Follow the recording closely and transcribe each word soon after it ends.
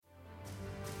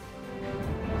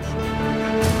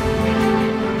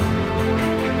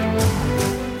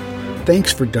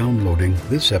Thanks for downloading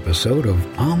this episode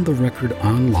of On the Record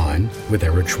Online with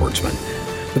Eric Schwartzman,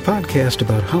 the podcast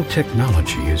about how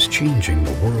technology is changing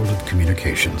the world of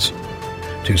communications.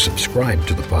 To subscribe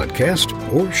to the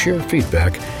podcast or share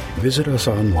feedback, visit us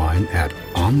online at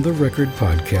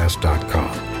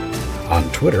ontherecordpodcast.com, on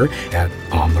Twitter at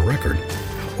ontherecord,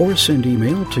 or send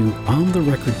email to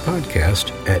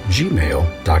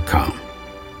ontherecordpodcast@gmail.com.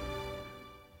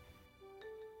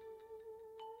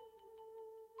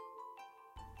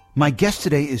 My guest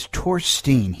today is Tor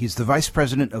Steen. He's the Vice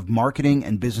President of Marketing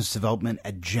and Business Development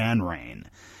at Janrain.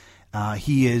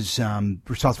 He is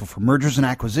responsible for mergers and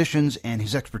acquisitions, and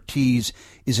his expertise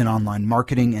is in online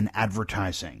marketing and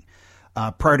advertising.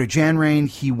 Prior to Janrain,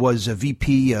 he was a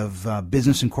VP of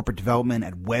Business and Corporate Development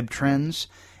at WebTrends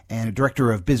and a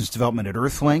Director of Business Development at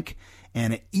Earthlink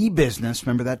and an e-business,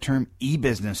 remember that term,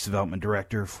 e-business development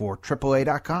director for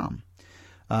AAA.com.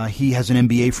 He has an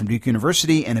MBA from Duke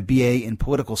University and a BA in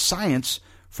political science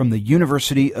from the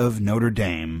University of Notre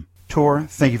Dame. Tor,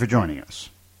 thank you for joining us.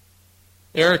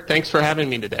 Eric, thanks for having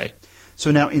me today.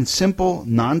 So now, in simple,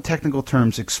 non-technical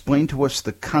terms, explain to us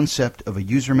the concept of a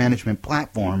user management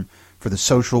platform for the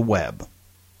social web.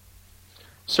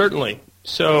 Certainly.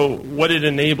 So what it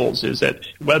enables is that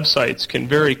websites can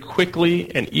very quickly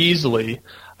and easily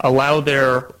allow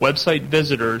their website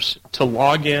visitors to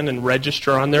log in and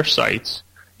register on their sites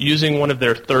using one of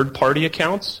their third-party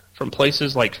accounts from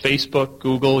places like Facebook,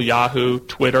 Google, Yahoo,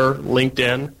 Twitter,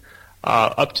 LinkedIn.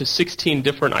 Up to 16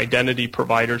 different identity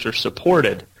providers are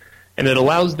supported, and it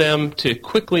allows them to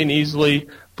quickly and easily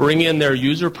bring in their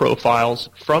user profiles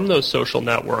from those social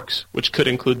networks, which could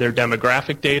include their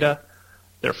demographic data,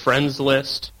 their friends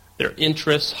list, their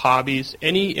interests, hobbies,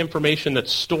 any information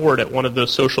that's stored at one of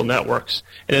those social networks.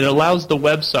 And it allows the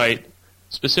website,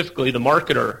 specifically the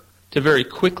marketer, to very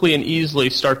quickly and easily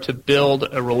start to build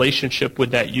a relationship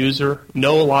with that user,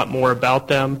 know a lot more about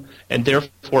them, and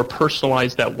therefore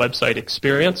personalize that website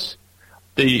experience.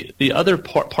 The other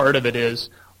part of it is,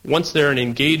 once they're an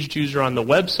engaged user on the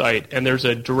website and there's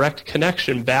a direct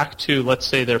connection back to, let's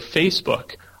say, their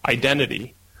Facebook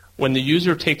identity, when the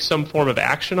user takes some form of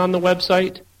action on the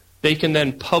website, they can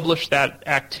then publish that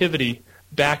activity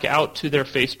back out to their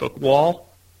Facebook wall,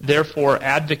 therefore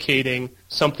advocating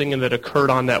something that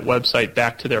occurred on that website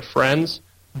back to their friends,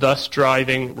 thus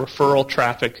driving referral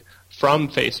traffic from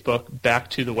Facebook back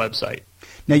to the website.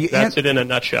 Now that's it in a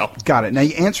nutshell. Got it. Now,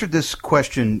 you answered this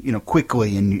question,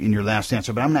 quickly in your last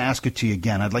answer, but I'm going to ask it to you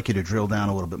again. I'd like you to drill down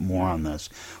a little bit more on this.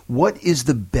 What is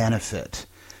the benefit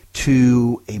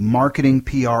to a marketing,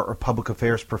 PR, or public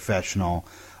affairs professional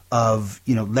of,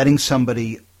 letting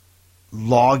somebody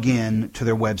log in to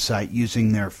their website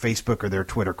using their Facebook or their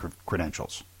Twitter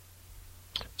credentials?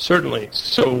 Certainly.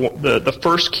 So the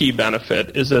first key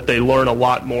benefit is that they learn a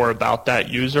lot more about that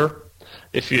user.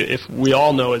 If we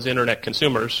all know as Internet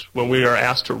consumers, when we are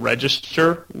asked to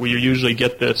register, we usually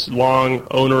get this long,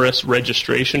 onerous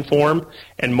registration form,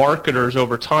 and marketers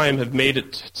over time have made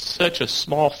it such a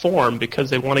small form because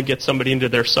they want to get somebody into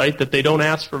their site that they don't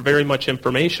ask for very much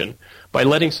information. By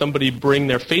letting somebody bring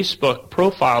their Facebook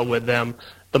profile with them,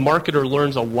 the marketer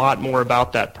learns a lot more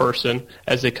about that person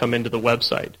as they come into the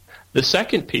website. The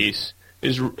second piece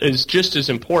is just as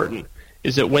important,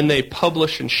 is that when they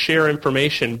publish and share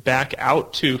information back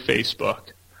out to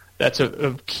Facebook, that's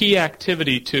a key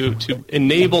activity to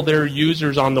enable their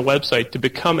users on the website to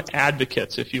become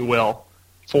advocates, if you will,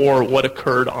 for what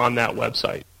occurred on that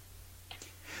website.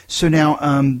 So now,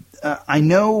 I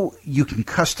know you can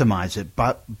customize it,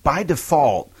 but by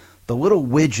default, the little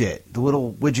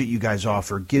widget you guys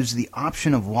offer gives the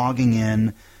option of logging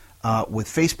in with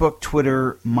Facebook,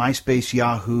 Twitter, MySpace,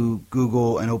 Yahoo,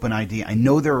 Google, and OpenID. I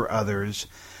know there are others,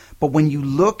 but when you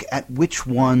look at which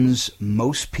ones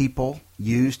most people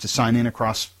use to sign in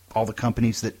across all the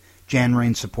companies that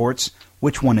Janrain supports,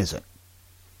 which one is it?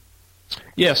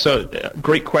 Yeah, so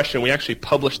great question. We actually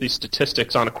publish these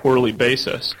statistics on a quarterly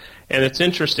basis, and it's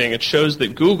interesting. It shows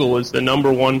that Google is the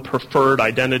number one preferred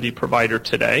identity provider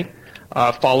today,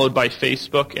 followed by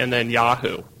Facebook and then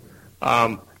Yahoo.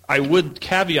 I would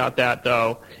caveat that,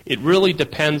 though, it really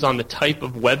depends on the type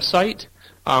of website.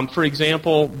 For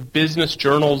example,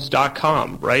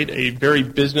 businessjournals.com, right, a very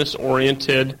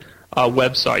business-oriented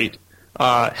website,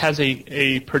 has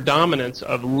a predominance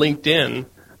of LinkedIn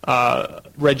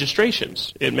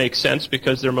registrations. It makes sense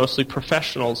because they're mostly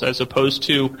professionals as opposed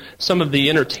to some of the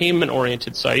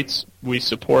entertainment-oriented sites. We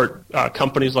support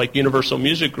companies like Universal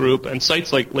Music Group and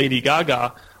sites like Lady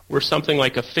Gaga, where something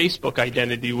like a Facebook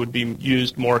identity would be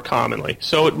used more commonly.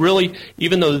 So it really,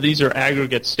 even though these are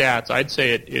aggregate stats, I'd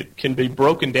say it can be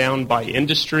broken down by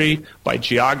industry, by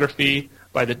geography,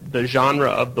 by the genre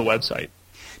of the website.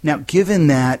 Now, given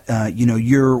that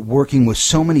you're working with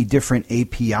so many different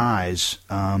APIs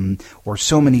or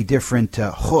so many different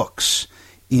hooks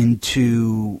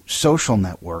into social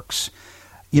networks,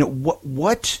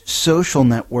 what social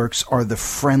networks are the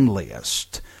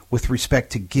friendliest with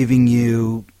respect to giving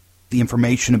you the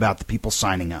information about the people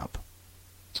signing up?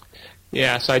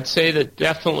 Yes, I'd say that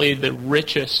definitely the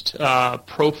richest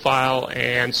profile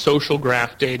and social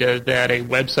graph data that a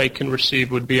website can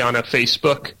receive would be on a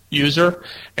Facebook user.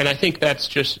 And I think that's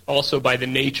just also by the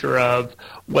nature of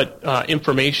what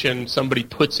information somebody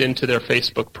puts into their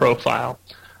Facebook profile.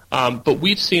 But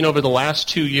we've seen over the last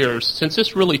 2 years, since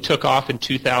this really took off in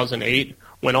 2008,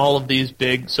 when all of these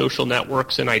big social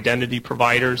networks and identity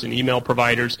providers and email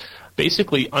providers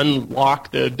basically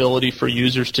unlock the ability for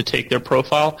users to take their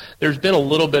profile, there's been a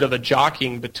little bit of a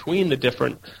jockeying between the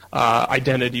different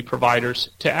identity providers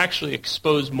to actually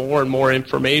expose more and more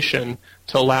information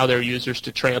to allow their users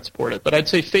to transport it. But I'd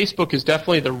say Facebook is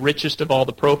definitely the richest of all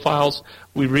the profiles.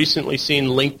 We've recently seen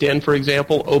LinkedIn, for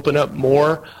example, open up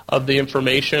more of the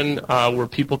information where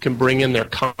people can bring in their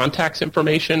contacts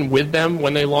information with them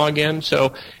when they log in.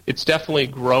 So it's definitely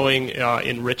growing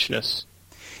in richness.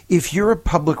 If you're a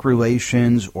public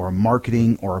relations or a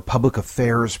marketing or a public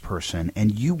affairs person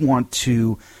and you want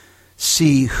to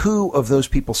see who of those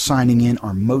people signing in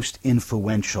are most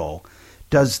influential,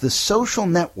 does the social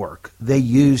network they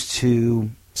use to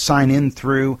sign in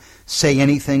through say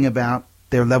anything about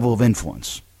their level of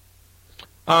influence?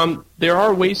 There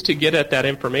are ways to get at that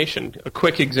information. A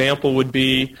quick example would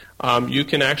be you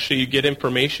can actually get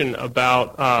information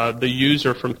about the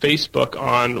user from Facebook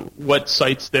on what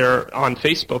sites they're on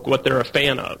Facebook, what they're a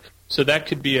fan of. So that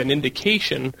could be an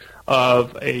indication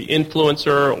of an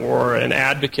influencer or an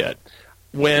advocate.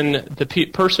 When the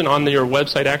person on your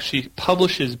website actually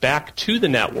publishes back to the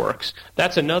networks,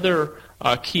 that's another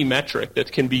key metric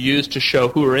that can be used to show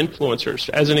who are influencers.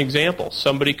 As an example,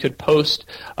 somebody could post,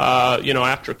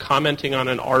 after commenting on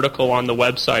an article on the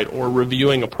website or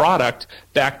reviewing a product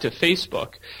back to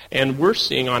Facebook. And we're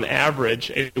seeing on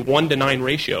average a 1-to-9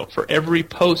 ratio. For every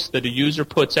post that a user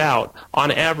puts out,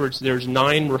 on average there's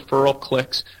 9 referral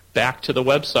clicks back to the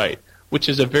website, which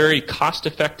is a very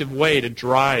cost-effective way to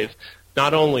drive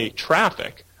not only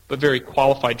traffic, but very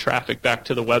qualified traffic back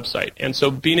to the website. And so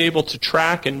being able to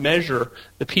track and measure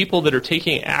the people that are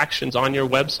taking actions on your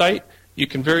website, you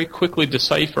can very quickly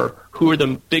decipher who are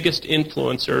the biggest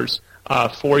influencers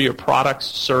for your products,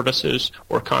 services,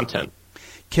 or content.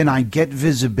 Can I get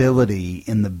visibility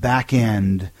in the back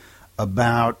end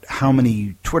about how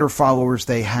many Twitter followers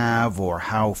they have or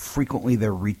how frequently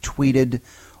they're retweeted,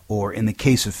 or in the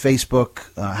case of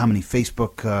Facebook, how many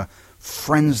Facebook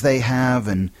friends they have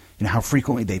and how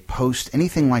frequently they post,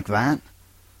 anything like that?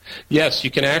 Yes,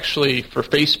 you can actually, for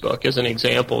Facebook, as an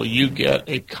example, you get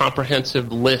a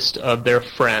comprehensive list of their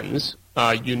friends,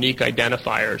 unique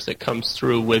identifiers that comes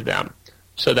through with them.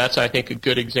 So that's, I think, a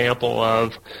good example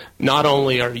of not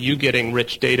only are you getting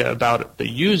rich data about the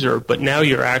user, but now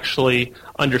you're actually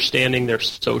understanding their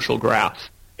social graph.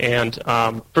 And,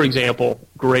 for example,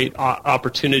 great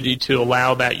opportunity to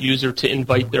allow that user to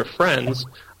invite their friends.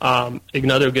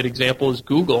 Another good example is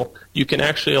Google. You can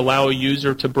actually allow a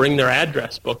user to bring their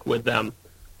address book with them.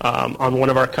 On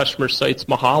one of our customer sites,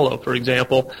 Mahalo, for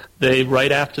example, they,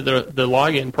 right after the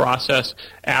login process,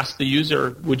 ask the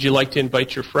user, would you like to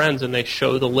invite your friends? And they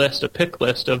show the list, a pick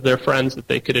list of their friends that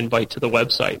they could invite to the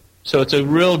website. So it's a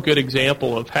real good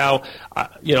example of how,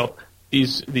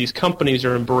 these companies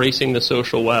are embracing the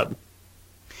social web.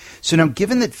 So now,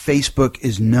 given that Facebook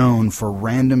is known for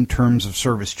random terms of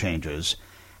service changes,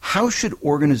 how should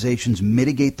organizations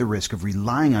mitigate the risk of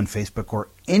relying on Facebook, or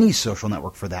any social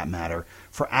network for that matter,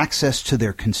 for access to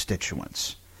their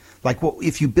constituents? Like,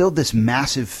 if you build this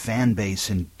massive fan base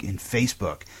in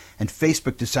Facebook, and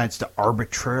Facebook decides to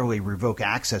arbitrarily revoke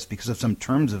access because of some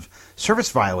terms of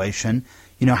service violation,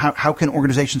 how can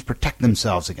organizations protect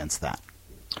themselves against that?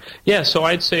 Yeah, so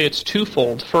I'd say it's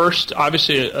twofold. First,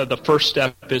 obviously, the first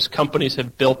step is companies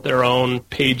have built their own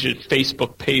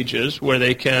Facebook pages, where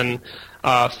they can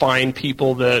find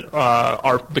people that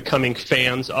are becoming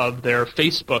fans of their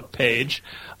Facebook page.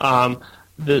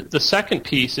 The second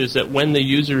piece is that when the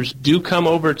users do come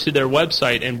over to their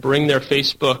website and bring their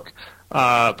Facebook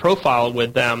profile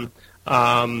with them,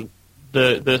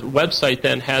 the website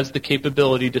then has the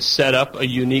capability to set up a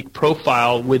unique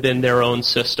profile within their own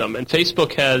system. And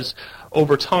Facebook has,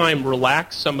 over time,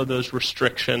 relaxed some of those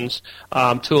restrictions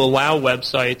to allow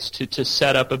websites to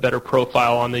set up a better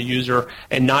profile on the user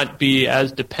and not be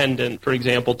as dependent, for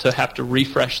example, to have to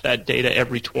refresh that data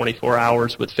every 24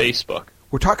 hours with Facebook.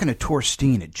 We're talking to Tor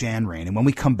Steen at Janrain, and when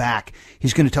we come back,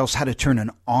 he's going to tell us how to turn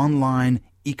an online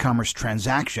e-commerce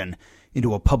transaction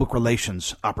into a public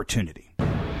relations opportunity.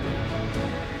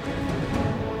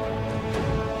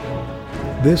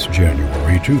 This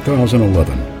January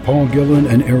 2011, Paul Gillen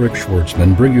and Eric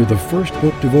Schwartzman bring you the first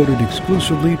book devoted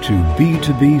exclusively to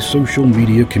B2B social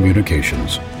media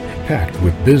communications. Packed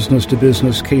with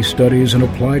business-to-business case studies and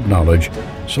applied knowledge,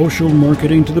 Social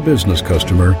Marketing to the Business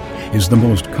Customer is the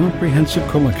most comprehensive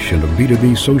collection of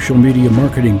B2B social media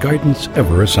marketing guidance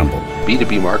ever assembled.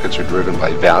 B2B markets are driven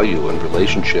by value and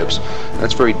relationships.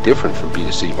 That's very different from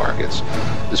B2C markets.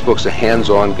 This book's a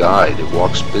hands-on guide. It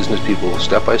walks business people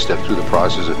step by step through the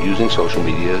process of using social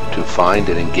media to find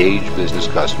and engage business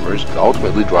customers to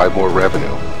ultimately drive more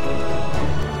revenue.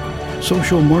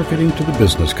 Social Marketing to the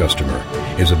Business Customer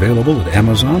is available at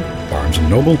Amazon, Barnes &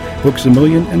 Noble, Books A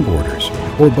Million, and Borders,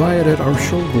 or buy it at our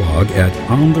show blog at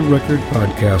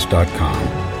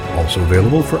ontherecordpodcast.com. Also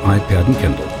available for iPad and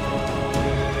Kindle.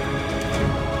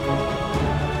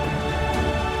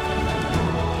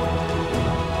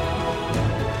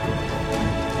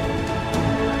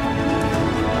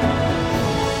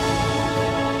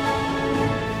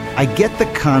 I get the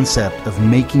concept of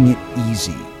making it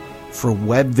easy for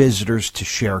web visitors to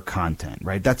share content,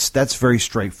 right? That's very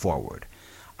straightforward.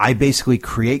 I basically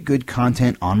create good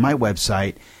content on my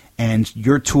website, and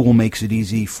your tool makes it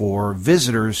easy for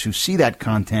visitors who see that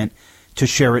content to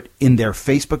share it in their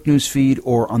Facebook newsfeed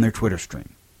or on their Twitter stream.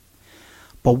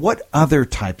 But what other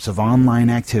types of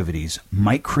online activities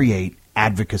might create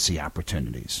advocacy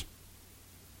opportunities?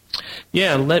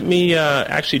 Yeah, let me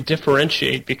actually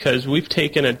differentiate, because we've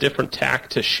taken a different tack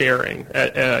to sharing.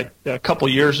 A couple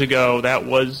years ago, that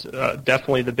was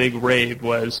definitely the big rave,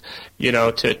 was,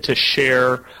 to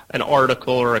share an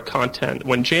article or a content.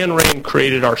 When Janrain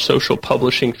created our social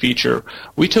publishing feature,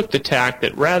 we took the tack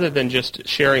that rather than just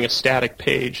sharing a static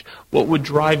page, what would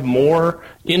drive more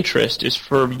interest is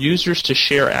for users to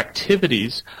share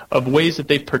activities of ways that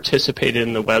they've participated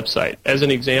in the website. As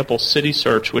an example,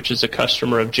 CitySearch, which is a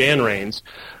customer of Janrain's,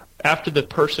 after the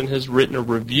person has written a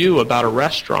review about a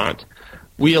restaurant,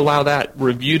 we allow that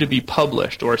review to be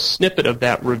published, or a snippet of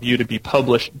that review to be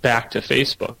published back to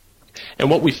Facebook. And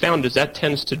what we found is that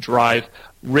tends to drive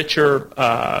richer,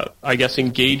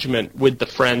 engagement with the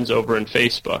friends over in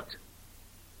Facebook.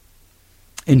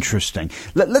 Interesting.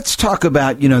 Let's talk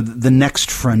about, the next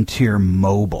frontier,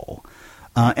 mobile,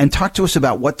 and talk to us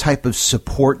about what type of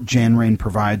support Janrain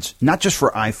provides, not just for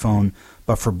iPhone,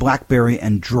 but for BlackBerry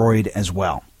and Droid as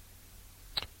well.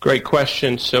 Great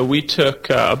question. So we took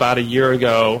about a year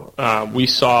ago, we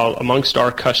saw amongst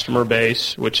our customer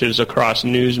base, which is across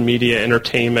news, media,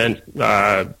 entertainment,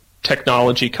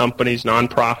 technology companies,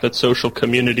 nonprofits, social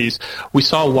communities, we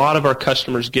saw a lot of our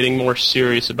customers getting more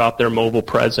serious about their mobile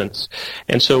presence.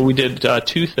 And so we did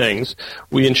two things.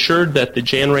 We ensured that the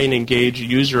Janrain Engage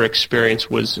user experience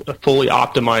was fully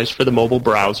optimized for the mobile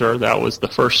browser. That was the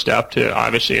first step, to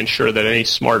obviously ensure that any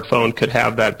smartphone could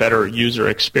have that better user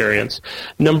experience.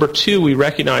 Number two, we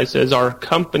recognized as our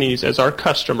companies, as our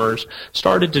customers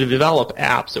started to develop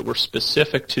apps that were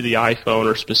specific to the iPhone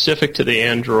or specific to the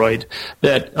Android,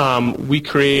 that we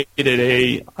created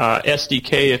a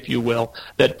SDK, if you will,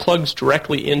 that plugs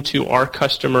directly into our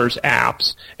customers'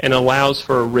 apps and allows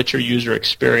for a richer user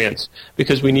experience,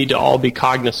 because we need to all be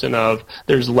cognizant of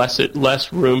there's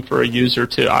less room for a user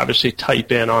to obviously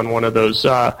type in on one of those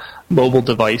mobile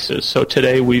devices. So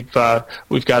today we've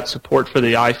got support for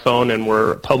the iPhone, and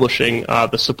we're publishing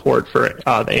the support for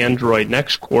the Android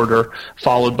next quarter,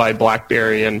 followed by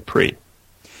BlackBerry and Pre.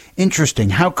 Interesting.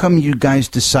 How come you guys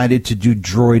decided to do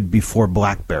Droid before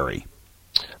BlackBerry?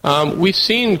 We've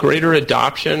seen greater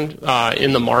adoption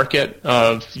in the market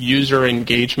of user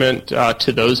engagement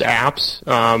to those apps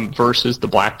versus the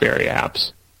BlackBerry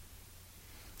apps,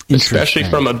 especially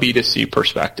from a B2C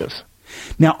perspective.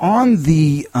 Now, on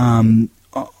the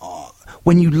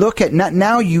when you look at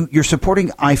now, you're supporting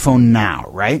iPhone now,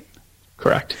 right?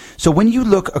 Correct. So when you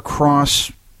look across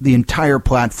the entire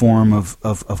platform of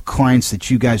clients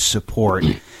that you guys support,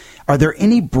 are there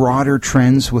any broader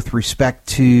trends with respect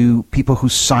to people who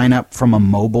sign up from a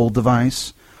mobile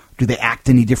device? Do they act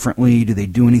any differently? Do they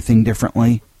do anything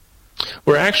differently?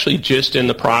 We're actually just in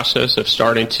the process of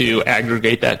starting to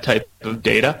aggregate that type of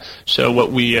data. So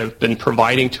what we have been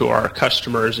providing to our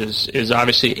customers is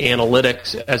obviously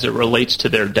analytics as it relates to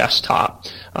their desktop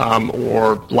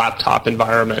or laptop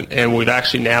environment. And we've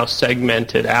actually now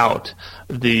segmented out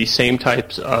the same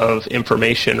types of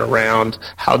information around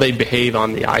how they behave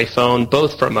on the iPhone,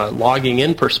 both from a logging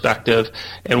in perspective,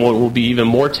 and what will be even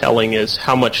more telling is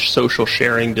how much social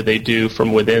sharing do they do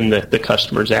from within the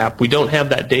customer's app. We don't have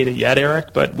that data yet,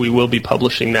 Eric, but we will be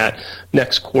publishing that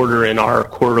next quarter in our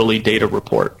quarterly data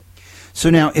report. So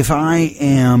now, if I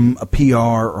am a PR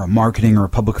or a marketing or a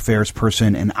public affairs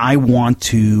person and I want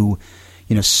to,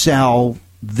 sell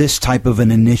this type of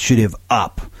an initiative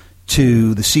up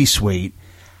to the C-suite,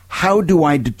 how do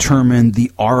I determine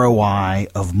the ROI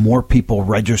of more people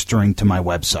registering to my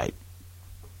website?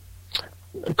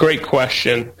 Great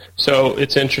question. So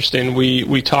it's interesting.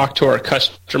 We talk to our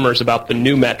customers about the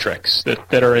new metrics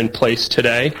that are in place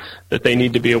today that they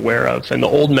need to be aware of. And the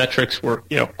old metrics were,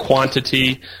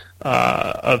 quantity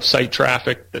of site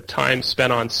traffic, the time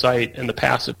spent on site, and the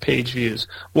passive page views.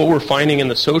 What we're finding in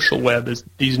the social web is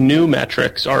these new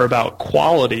metrics are about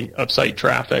quality of site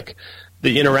traffic,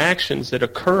 the interactions that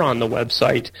occur on the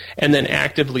website, and then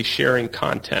actively sharing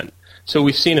content. So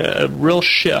we've seen a real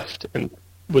shift, and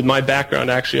with my background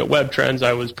actually at Web Trends,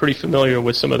 I was pretty familiar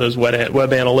with some of those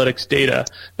web analytics data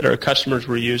that our customers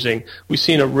were using. We've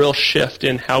seen a real shift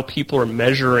in how people are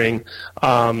measuring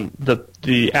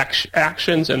the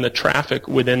actions and the traffic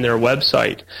within their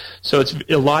website. So it's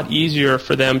a lot easier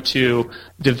for them to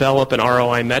develop an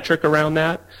ROI metric around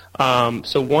that.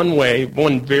 So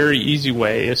one very easy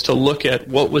way is to look at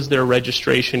what was their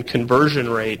registration conversion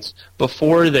rates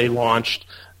before they launched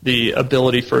the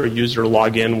ability for a user to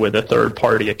log in with a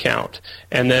third-party account.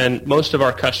 And then most of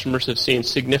our customers have seen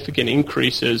significant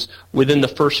increases within the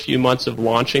first few months of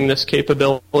launching this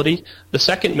capability. The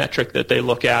second metric that they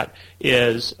look at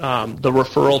is the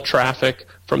referral traffic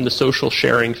from the social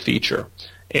sharing feature.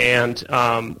 And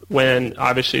when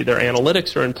obviously their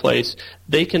analytics are in place,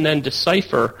 they can then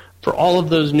decipher for all of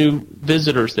those new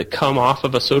visitors that come off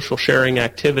of a social sharing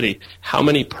activity, how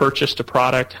many purchased a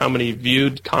product, how many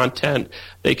viewed content.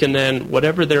 They can then,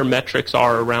 whatever their metrics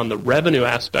are around the revenue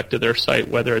aspect of their site,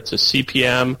 whether it's a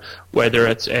CPM, whether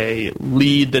it's a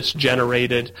lead that's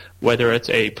generated, whether it's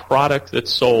a product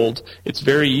that's sold, it's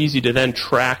very easy to then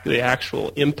track the actual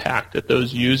impact that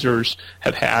those users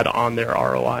have had on their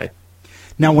ROI.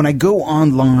 Now, when I go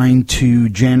online to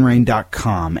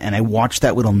janrain.com and I watch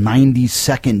that little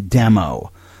 90-second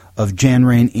demo of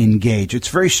Janrain Engage, it's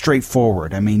very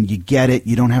straightforward. I mean, you get it.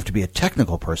 You don't have to be a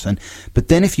technical person. But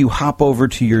then if you hop over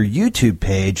to your YouTube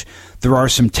page, there are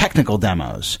some technical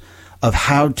demos of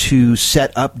how to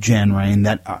set up Janrain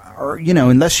that are,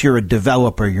 unless you're a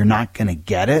developer, you're not going to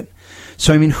get it.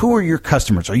 So, I mean, who are your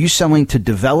customers? Are you selling to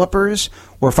developers?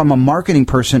 Or if I'm a marketing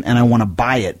person and I want to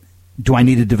buy it, do I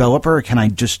need a developer, or can I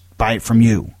just buy it from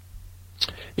you?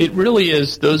 It really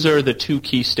is. Those are the two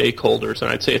key stakeholders,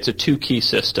 and I'd say it's a two-key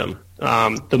system.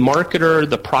 The marketer,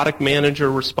 the product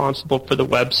manager responsible for the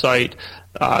website,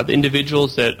 the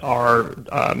individuals that are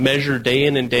measured day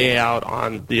in and day out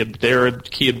on their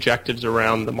key objectives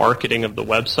around the marketing of the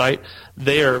website,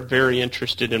 they are very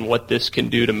interested in what this can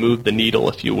do to move the needle,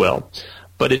 if you will.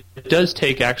 But it does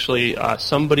take actually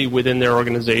somebody within their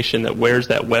organization that wears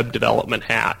that web development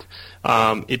hat.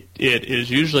 It is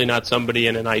usually not somebody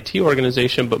in an IT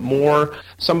organization, but more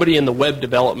somebody in the web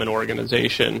development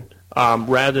organization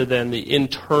rather than the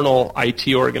internal IT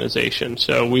organization.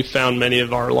 So we've found many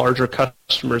of our larger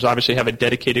customers obviously have a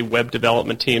dedicated web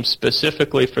development team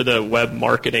specifically for the web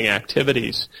marketing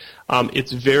activities.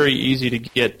 It's very easy to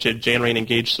get a Janrain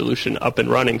Engage solution up and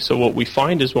running. So what we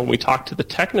find is when we talk to the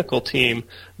technical team,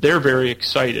 they're very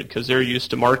excited because they're used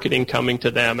to marketing coming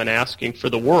to them and asking for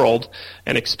the world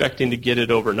and expecting to get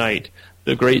it overnight.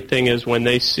 The great thing is when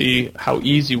they see how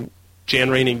easy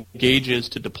Janrain Engage is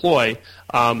to deploy,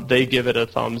 they give it a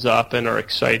thumbs up and are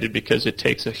excited because it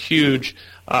takes a huge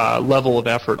level of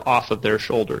effort off of their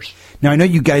shoulders. Now, I know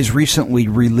you guys recently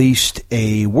released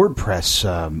a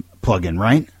WordPress plugin,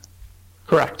 right?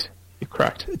 Correct.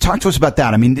 Talk to us about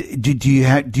that. I mean, do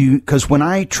you because when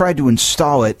I tried to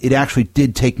install it, it actually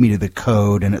did take me to the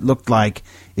code, and it looked like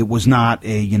it was not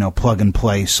a plug and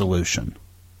play solution.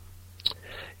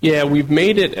 Yeah, we've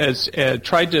made it as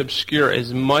tried to obscure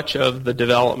as much of the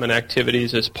development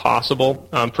activities as possible.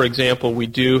 For example, we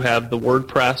do have the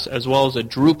WordPress as well as a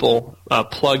Drupal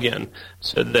plugin,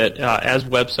 so that as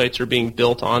websites are being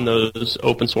built on those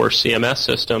open source CMS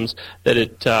systems, that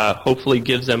it hopefully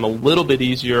gives them a little bit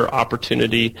easier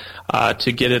opportunity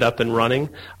to get it up and running.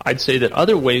 I'd say that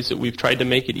other ways that we've tried to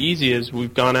make it easy is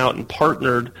we've gone out and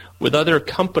partnered with other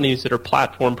companies that are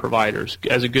platform providers.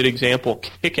 As a good example,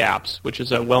 KickApps, which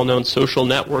is a well-known social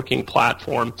networking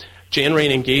platform.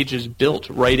 Janrain Engage is built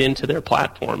right into their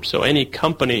platform. So any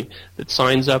company that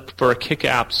signs up for a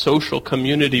KickApp social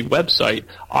community website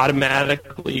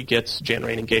automatically gets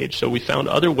Janrain Engage. So we found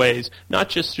other ways, not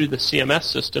just through the CMS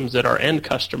systems that our end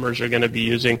customers are going to be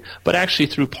using, but actually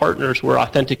through partners where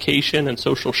authentication and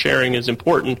social sharing is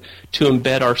important to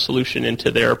embed our solution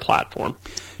into their platform.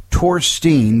 Tor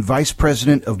Steen, Vice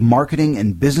President of Marketing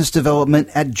and Business Development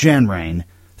at Janrain,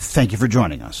 thank you for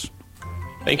joining us.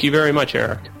 Thank you very much,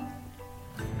 Eric.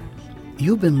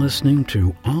 You've been listening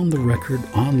to On the Record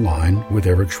Online with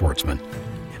Eric Schwartzman,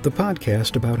 the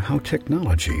podcast about how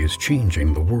technology is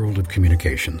changing the world of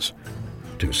communications.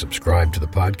 To subscribe to the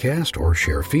podcast or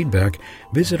share feedback,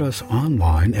 visit us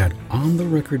online at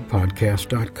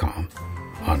ontherecordpodcast.com,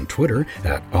 on Twitter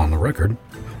at ontherecord,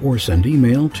 or send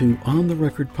email to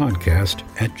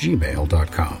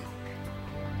ontherecordpodcast@gmail.com.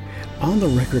 On the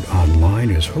Record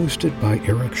Online is hosted by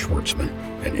Eric Schwartzman,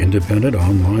 an independent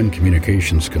online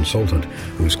communications consultant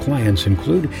whose clients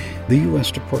include the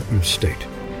U.S. Department of State,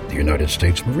 the United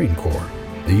States Marine Corps,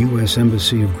 the U.S.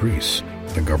 Embassy of Greece,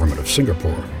 the Government of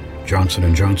Singapore,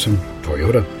 Johnson & Johnson,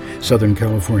 Toyota, Southern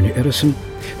California Edison,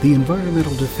 the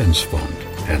Environmental Defense Fund,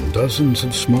 and dozens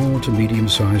of small to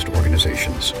medium-sized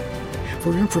organizations.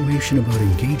 For information about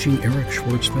engaging Eric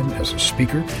Schwartzman as a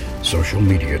speaker, social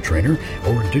media trainer,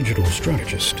 or digital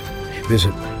strategist,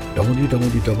 visit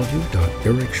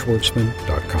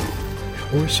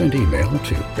www.ericschwartzman.com or send email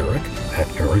to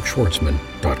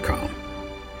eric@ericschwartzman.com.